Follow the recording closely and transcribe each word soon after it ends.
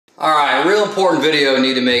All right, real important video I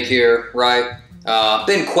need to make here, right?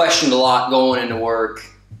 Been questioned a lot going into work.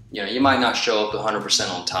 You know, you might not show up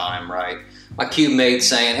 100% on time, right? My cube mate's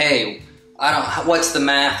saying, hey, what's the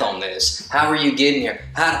math on this? How are you getting here?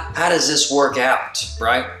 How does this work out,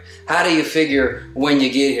 right? How do you figure when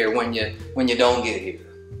you get here, when you don't get here?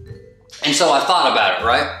 And so I thought about it,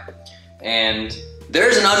 right? And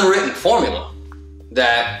there's an unwritten formula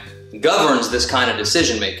that governs this kind of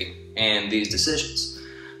decision making and these decisions.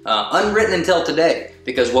 Unwritten until today,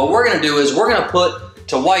 because what we're going to do is we're going to put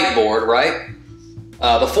to whiteboard, right,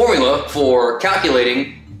 the formula for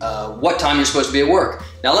calculating what time you're supposed to be at work.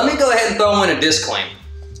 Now let me go ahead and throw in a disclaimer.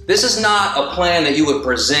 This is not a plan that you would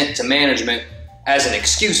present to management as an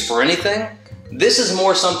excuse for anything. This is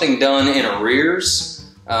more something done in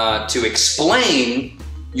arrears to explain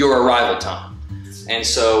your arrival time. And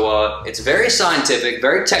so it's very scientific,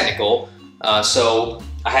 very technical, so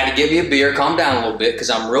I had to give you a beer, calm down a little bit,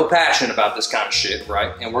 because I'm real passionate about this kind of shit,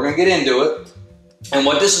 right? And we're gonna get into it. And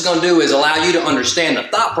what this is gonna do is allow you to understand the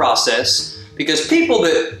thought process, because people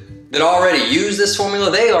that already use this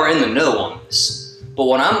formula, they are in the know on this. But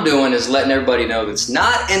what I'm doing is letting everybody know that's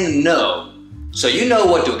not in the know, so you know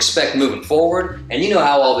what to expect moving forward, and you know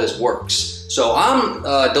how all this works. So I'm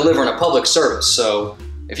delivering a public service, so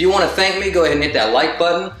if you wanna thank me, go ahead and hit that like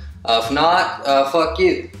button. If not, fuck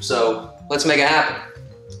you. So let's make it happen.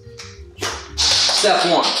 Step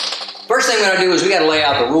one. First thing we gotta do is we gotta lay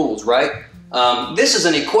out the rules, right? This is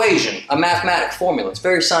an equation, a mathematical formula. It's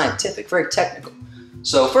very scientific, very technical.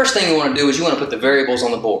 So first thing you wanna do is you wanna put the variables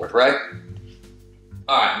on the board, right?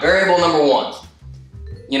 All right, variable number one.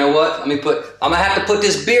 You know what? I'm gonna have to put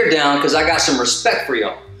this beer down because I got some respect for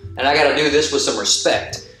y'all. And I gotta do this with some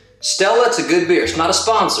respect. Stella, it's a good beer. It's not a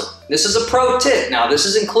sponsor. This is a pro tip. Now, this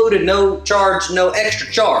is included, no charge, no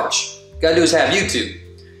extra charge. Gotta do is have YouTube.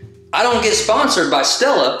 I don't get sponsored by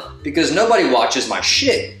Stella because nobody watches my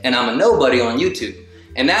shit and I'm a nobody on YouTube.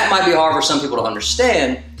 And that might be hard for some people to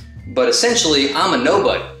understand, but essentially I'm a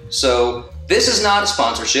nobody. So this is not a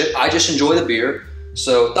sponsorship. I just enjoy the beer.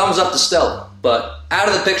 So thumbs up to Stella, but out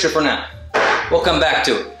of the picture for now. We'll come back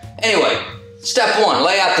to it. Anyway, step one,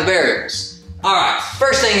 lay out the variables. All right,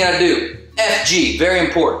 first thing you gotta do, FG, very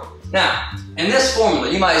important. Now, in this formula,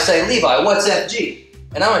 you might say, Levi, what's FG?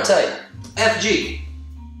 And I'm gonna tell you, FG,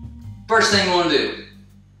 first thing you wanna do.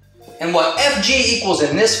 And what FG equals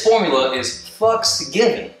in this formula is fucks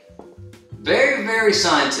given. Very, very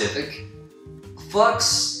scientific.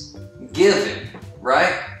 Fucks given,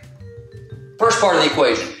 right? First part of the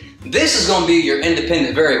equation. This is gonna be your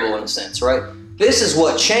independent variable in a sense, right? This is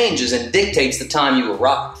what changes and dictates the time you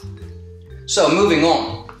arrive. So moving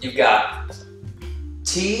on, you've got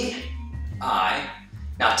TI.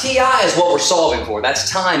 Now TI is what we're solving for,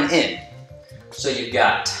 that's time in. So you've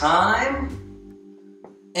got time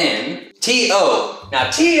in, TO. Now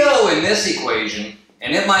TO in this equation,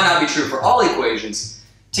 and it might not be true for all equations,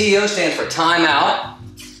 TO stands for time out,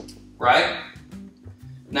 right?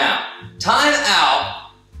 Now, time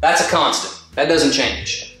out, that's a constant. That doesn't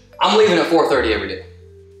change. I'm leaving at 4:30 every day.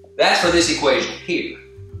 That's for this equation here.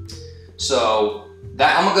 So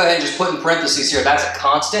that I'm gonna go ahead and just put in parentheses here, that's a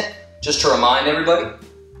constant, just to remind everybody.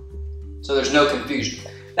 So there's no confusion.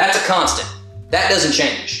 That's a constant. That doesn't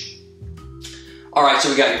change. All right, so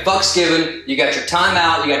we got your fucks given, you got your time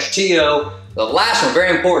out, you got your TO. The last one,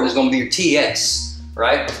 very important, is gonna be your TS,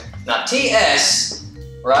 right? Now TS,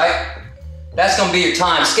 right? That's gonna be your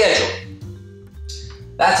time schedule.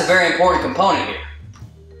 That's a very important component here.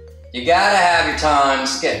 You gotta have your time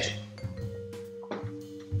schedule.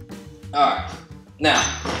 All right, now,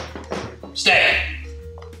 stay.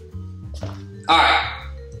 All right,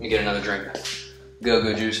 let me get another drink.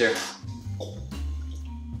 Go-go juice here.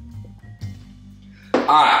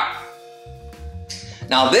 All right,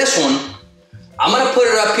 now this one, I'm gonna put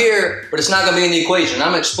it up here, but it's not gonna be in the equation. I'm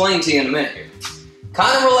gonna explain to you in a minute here.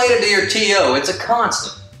 Kind of related to your TO, it's a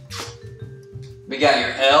constant. We got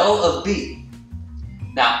your L of B.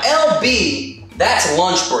 Now LB, that's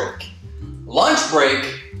lunch break. Lunch break,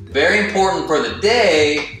 very important for the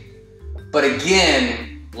day, but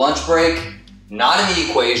again, lunch break, not in the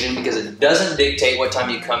equation because it doesn't dictate what time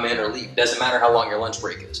you come in or leave. It doesn't matter how long your lunch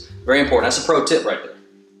break is. Very important, that's a pro tip right there.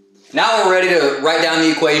 Now we're ready to write down the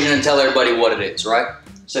equation and tell everybody what it is, right?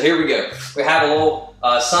 So here we go. We have a little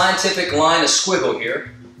scientific line of squiggle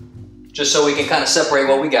here, just so we can kind of separate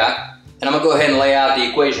what we got. And I'm gonna go ahead and lay out the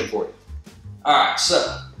equation for you. All right,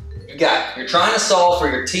 so you're trying to solve for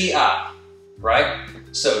your TI, right?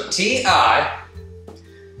 So TI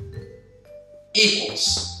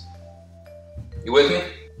equals, you with me?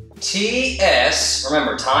 TS,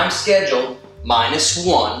 remember time scheduled, minus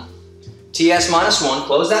 1, TS minus 1,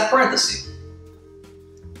 close that parenthesis.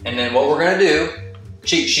 And then what we're going to do,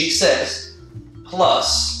 cheat sheet says,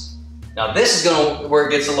 plus, now this is going to where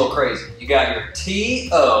it gets a little crazy. You got your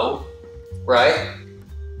TO, right,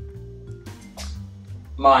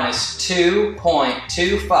 minus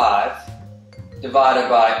 2.25 divided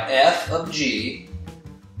by F of G,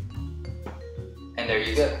 and there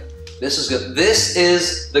you go. This is good. This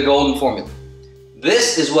is the golden formula.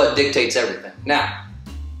 This is what dictates everything. Now,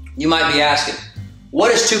 you might be asking,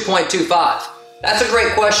 what is 2.25? That's a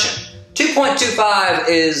great question. 2.25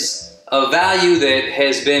 is a value that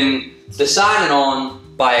has been decided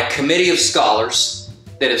on by a committee of scholars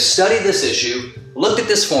that have studied this issue, looked at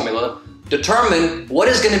this formula, determined what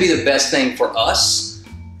is going to be the best thing for us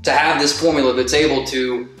to have this formula that's able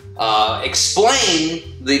to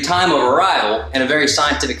explain the time of arrival in a very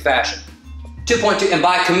scientific fashion. 2.2, and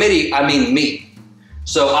by committee, I mean me.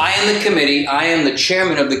 So I am the committee, I am the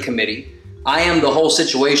chairman of the committee, I am the whole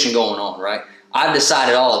situation going on, right? I've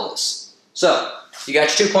decided all of this. So, you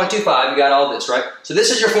got your 2.25, you got all this, right? So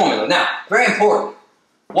this is your formula. Now, very important.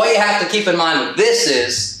 What you have to keep in mind with this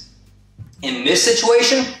is, in this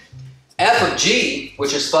situation, F of G,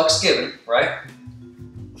 which is fucks given, right?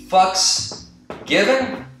 Fucks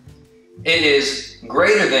given, it is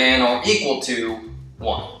greater than or equal to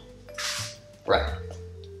 1. Right.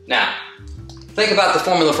 Now, think about the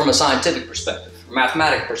formula from a scientific perspective, a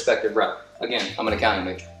mathematical perspective, right? Again, I'm an accounting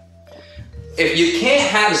major. If you can't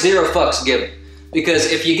have 0 fucks given,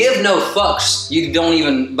 because if you give no fucks, you don't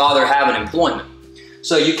even bother having employment.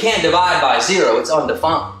 So you can't divide by 0, it's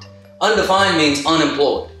undefined. Undefined means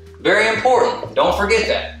unemployed. Very important, don't forget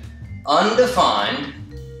that. Undefined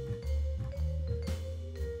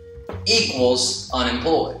equals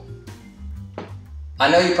unemployed. I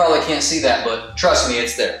know you probably can't see that, but trust me,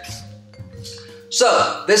 it's there.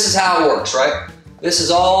 So, this is how it works, right? This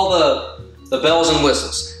is all the bells and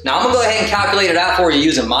whistles. Now, I'm going to go ahead and calculate it out for you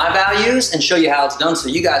using my values and show you how it's done so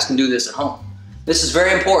you guys can do this at home. This is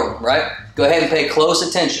very important, right? Go ahead and pay close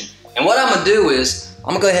attention. And what I'm going to do is, I'm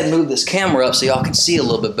going to go ahead and move this camera up so y'all can see a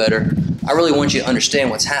little bit better. I really want you to understand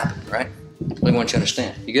what's happening, right? I really want you to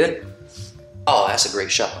understand. You good? Oh, that's a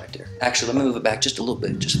great shot right there. Actually, let me move it back just a little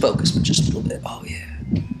bit. Just focus, but just a little bit. Oh, yeah.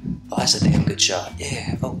 Oh, that's a damn good shot.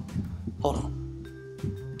 Yeah. Oh, hold on.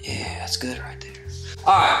 Yeah, that's good right there.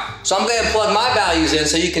 All right, so I'm going to plug my values in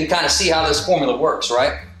so you can kind of see how this formula works,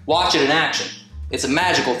 right? Watch it in action. It's a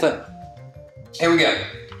magical thing. Here we go.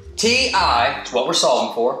 TI is what we're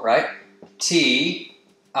solving for, right? TI,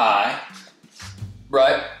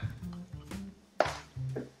 right?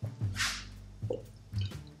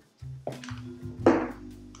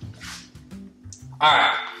 All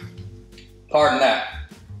right, pardon that.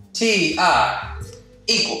 TI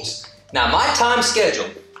equals. Now my time schedule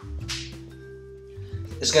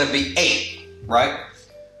is going to be 8, right?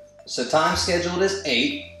 So time scheduled is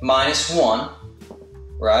 8 minus 1,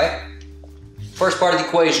 right? First part of the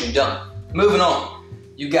equation done. Moving on.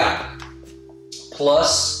 You got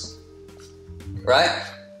plus, right?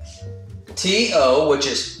 TO, which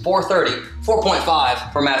is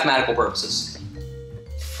 4.5 for mathematical purposes.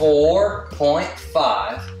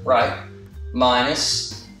 4.5, right?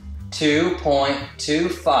 Minus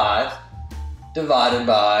 2.25 divided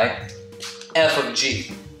by F of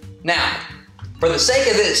G. Now, for the sake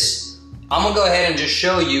of this, I'm gonna go ahead and just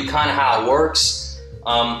show you kind of how it works.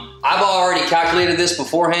 I've already calculated this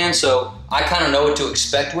beforehand, so I kind of know what to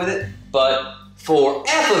expect with it. But for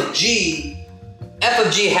F of G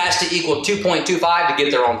has to equal 2.25 to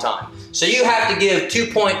get there on time. So you have to give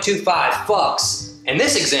 2.25 fucks in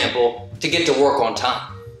this example to get to work on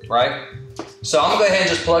time, right? So I'm gonna go ahead and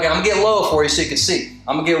just plug in. I'm gonna get low for you so you can see.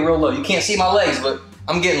 I'm gonna get real low. You can't see my legs, but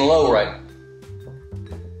I'm getting low right.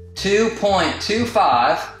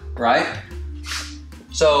 2.25, right?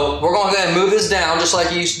 So we're gonna go ahead and move this down just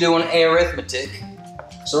like you used to do in arithmetic.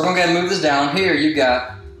 So we're gonna go ahead and move this down. Here you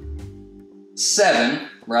got 7,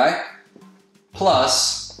 right?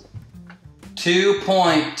 Plus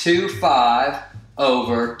 2.25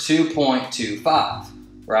 over 2.25,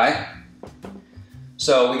 right?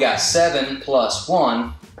 So we got 7 plus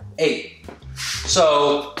 1, 8.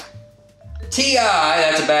 So TI,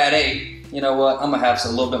 that's a bad 8. You know what? I'm gonna have a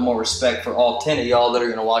little bit more respect for all 10 of y'all that are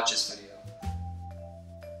gonna watch this video.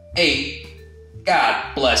 8,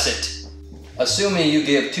 God bless it. Assuming you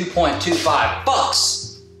give 2.25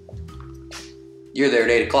 bucks, you're there at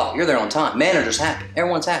 8 o'clock. You're there on time. Manager's happy.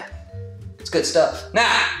 Everyone's happy. It's good stuff.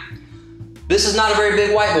 Now, this is not a very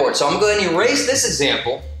big whiteboard, so I'm gonna go ahead and erase this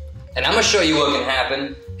example, and I'm gonna show you what can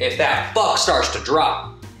happen if that buck starts to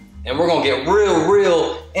drop. And we're gonna get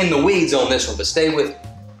real in the weeds on this one, but stay with me.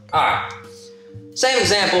 All right, same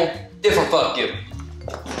example, different fuck given.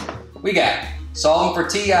 We got solving for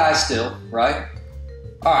TI still, right?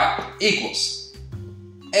 All right, equals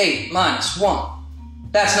 8 minus 1.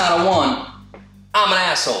 That's not a 1. I'm an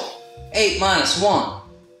asshole. 8 minus 1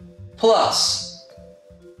 plus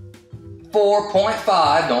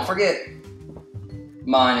 4.5, don't forget,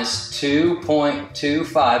 minus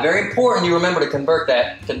 2.25. Very important you remember to convert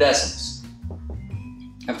that to decimals.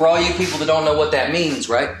 And for all you people that don't know what that means,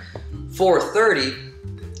 right? 430,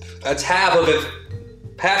 that's half of it,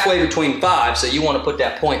 halfway between 5, so you want to put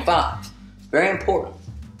that 0.5. Very important.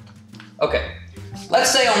 Okay,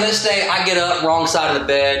 let's say on this day I get up, wrong side of the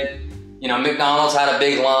bed, you know, McDonald's had a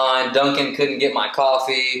big line, Dunkin' couldn't get my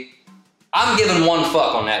coffee. I'm giving one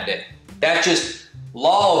fuck on that day. That's just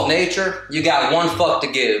law of nature. You got one fuck to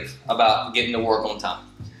give about getting to work on time.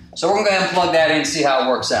 So we're gonna go ahead and plug that in and see how it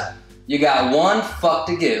works out. You got one fuck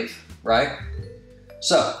to give, right?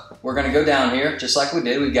 So we're gonna go down here just like we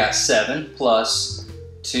did. We've got 7 plus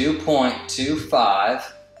 2.25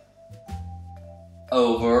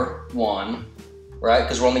 over 1, right?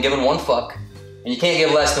 Because we're only giving one fuck. And you can't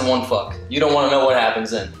give less than one fuck. You don't want to know what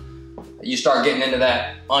happens then. You start getting into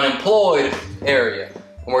that unemployed area.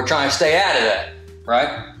 And we're trying to stay out of that,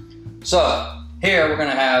 right? So here we're going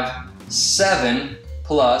to have 7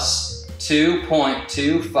 plus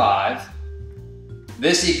 2.25.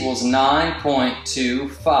 This equals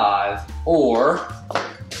 9.25, or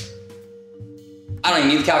I don't even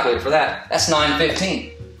need the calculator for that. That's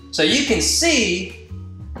 915. So you can see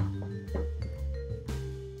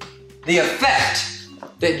the effect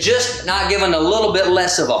that just not giving a little bit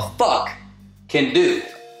less of a fuck can do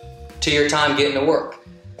to your time getting to work.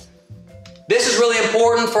 This is really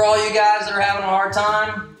important for all you guys that are having a hard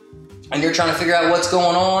time and you're trying to figure out what's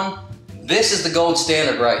going on. This is the gold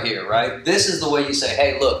standard right here, right? This is the way you say,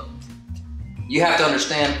 hey, look, you have to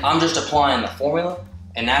understand, I'm just applying the formula,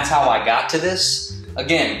 and that's how I got to this.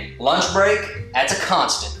 Again, lunch break, that's a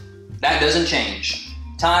constant. That doesn't change.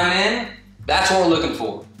 Time in, that's what we're looking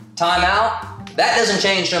for. Time out, that doesn't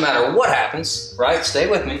change no matter what happens, right? Stay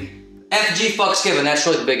with me. FG fucks given, that's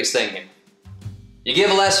really the biggest thing here. You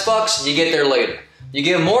give less fucks, you get there later. You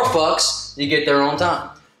give more fucks, you get there on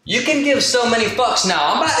time. You can give so many fucks now.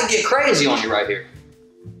 I'm about to get crazy on you right here.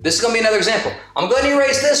 This is gonna be another example. I'm going to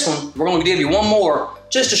erase this one. We're gonna give you one more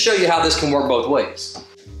just to show you how this can work both ways.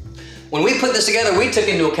 When we put this together, we took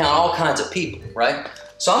into account all kinds of people, right?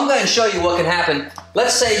 So I'm going to show you what can happen.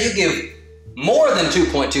 Let's say you give more than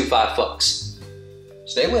 2.25 fucks.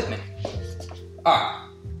 Stay with me. All right,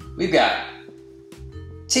 we've got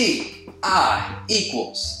TI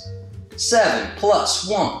equals 7 plus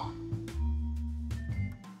 1.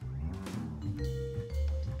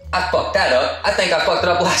 I fucked that up. I think I fucked it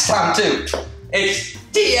up last time too. It's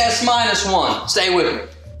TS minus 1. Stay with me.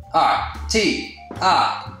 All right, TI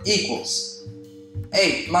equals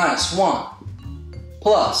 8 minus 1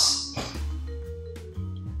 plus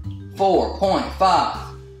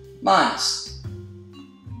 4.5 minus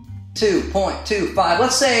 2.25.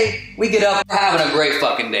 Let's say we get up, we're having a great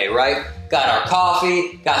fucking day, right? Got our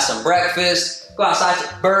coffee, got some breakfast, go outside,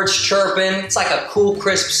 birds chirping. It's like a cool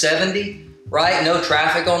crisp 70, right? No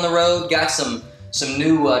traffic on the road. Got some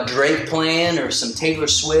new Drake playing or some Taylor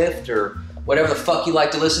Swift or whatever the fuck you like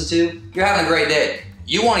to listen to. You're having a great day.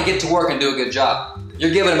 You want to get to work and do a good job.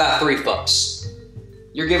 You're giving about 3 fucks.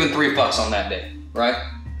 You're giving 3 fucks on that day, right?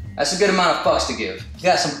 That's a good amount of fucks to give. You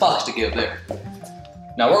got some fucks to give there.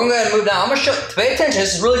 Now we're gonna go ahead and move down. I'm gonna show you, pay attention,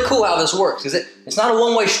 this is really cool how this works, because it's not a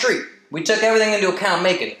one-way street. We took everything into account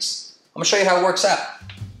making this. I'm gonna show you how it works out.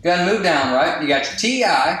 Go ahead and move down, right? You got your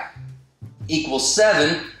TI equals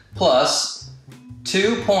 7 plus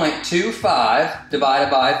 2.25 divided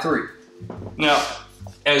by 3. Now,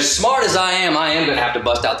 as smart as I am gonna have to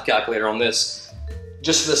bust out the calculator on this,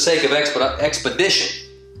 just for the sake of expedition.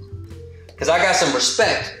 Because I got some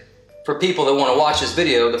respect for people that want to watch this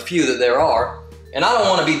video, the few that there are, and I don't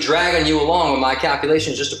want to be dragging you along with my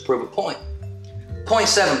calculations just to prove a point.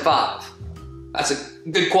 0.75. That's a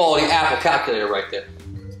good quality Apple calculator right there.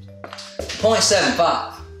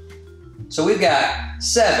 0.75. So we've got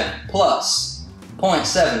 7 plus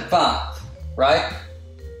 0.75, right?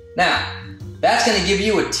 Now, that's going to give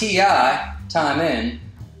you a TI time in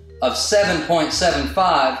of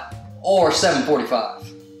 7.75 or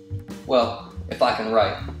 745. Well, if I can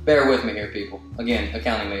write. Bear with me here, people. Again,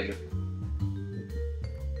 accounting major.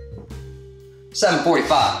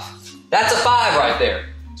 745. That's a 5 right there.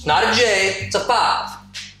 It's not a J, it's a 5.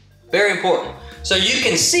 Very important. So you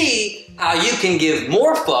can see how you can give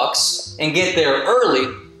more fucks and get there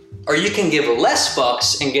early, or you can give less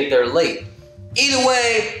fucks and get there late. Either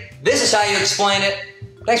way, this is how you explain it.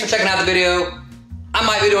 Thanks for checking out the video. I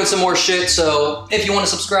might be doing some more shit, so if you want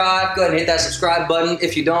to subscribe, go ahead and hit that subscribe button.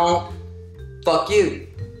 If you don't, fuck you.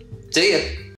 See ya.